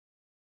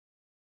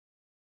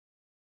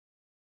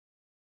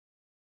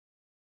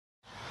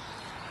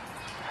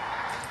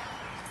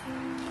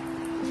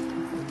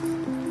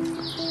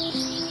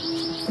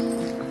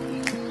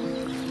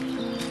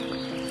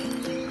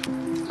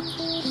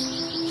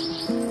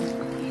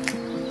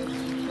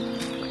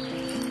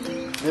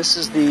This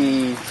is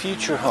the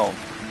future home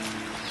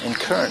and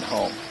current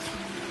home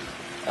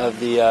of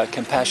the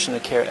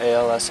Compassionate Care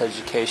ALS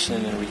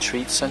Education and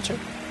Retreat Center.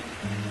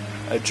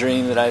 A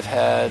dream that I've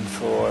had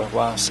for,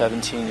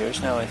 17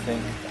 years now, I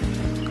think.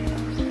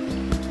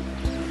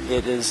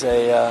 It is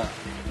a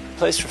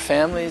place for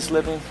families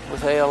living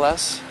with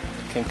ALS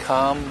can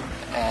come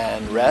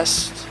and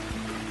rest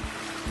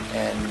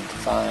and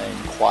find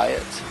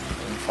quiet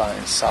and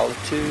find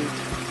solitude.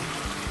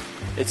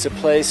 It's a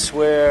place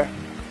where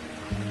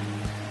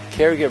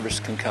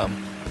caregivers can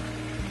come,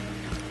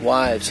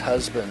 wives,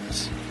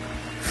 husbands,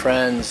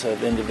 friends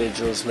of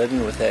individuals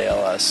living with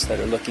ALS that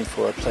are looking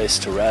for a place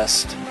to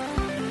rest.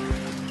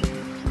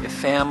 If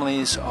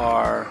families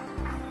are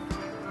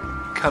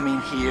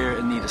coming here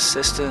and need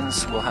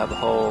assistance, we'll have a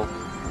whole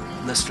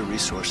list of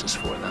resources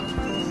for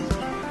them.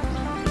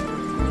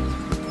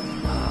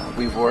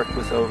 We've worked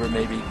with over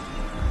maybe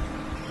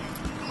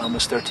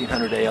almost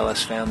 1,300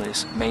 ALS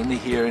families, mainly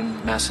here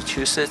in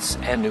Massachusetts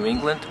and New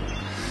England,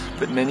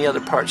 but many other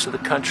parts of the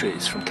country,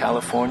 from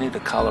California to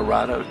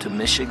Colorado to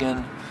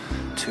Michigan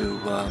to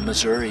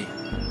Missouri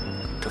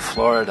to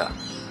Florida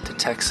to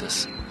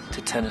Texas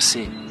to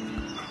Tennessee,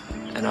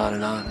 and on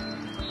and on.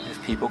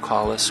 If people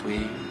call us,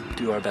 we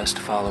do our best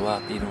to follow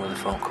up, even with a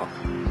phone call.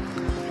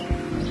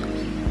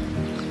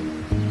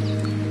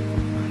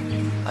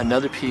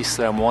 Another piece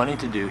that I'm wanting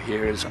to do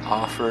here is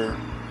offer,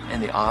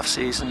 in the off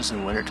seasons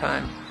and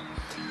wintertime,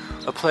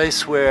 a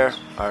place where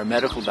our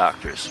medical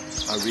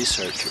doctors, our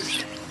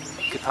researchers,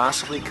 could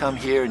possibly come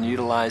here and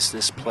utilize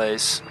this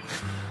place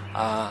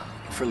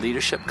for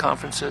leadership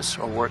conferences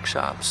or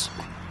workshops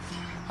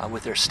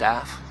with their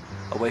staff,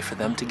 a way for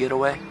them to get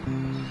away.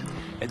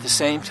 At the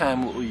same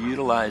time, we'll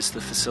utilize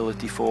the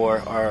facility for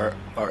our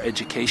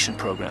education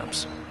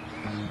programs,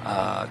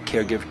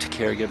 caregiver to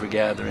caregiver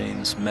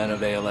gatherings, men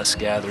of ALS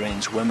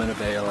gatherings, women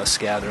of ALS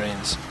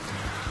gatherings.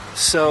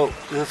 So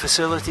the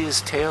facility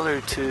is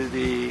tailored to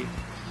the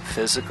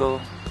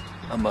physical,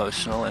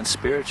 emotional, and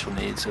spiritual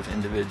needs of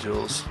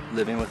individuals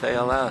living with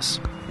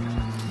ALS.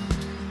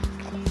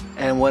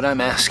 And what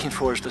I'm asking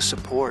for is the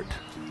support,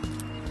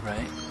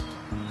 right?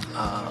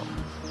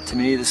 To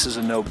me, this is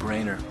a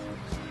no-brainer.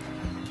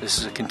 This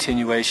is a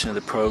continuation of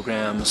the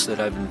programs that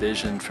I've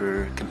envisioned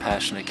for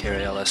Compassionate Care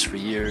ALS for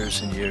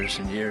years and years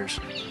and years.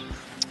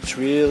 It's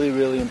really,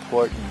 really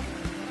important.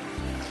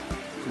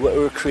 What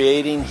we're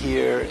creating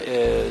here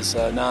is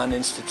a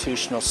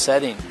non-institutional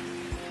setting.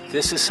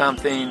 This is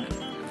something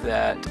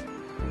that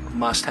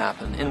must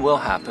happen and will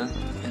happen,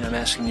 and I'm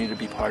asking you to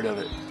be part of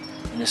it.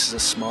 And this is a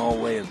small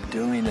way of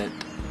doing it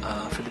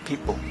for the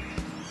people.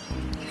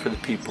 For the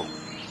people.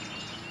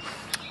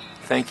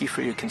 Thank you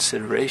for your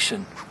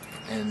consideration,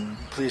 and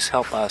please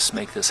help us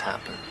make this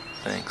happen.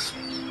 Thanks.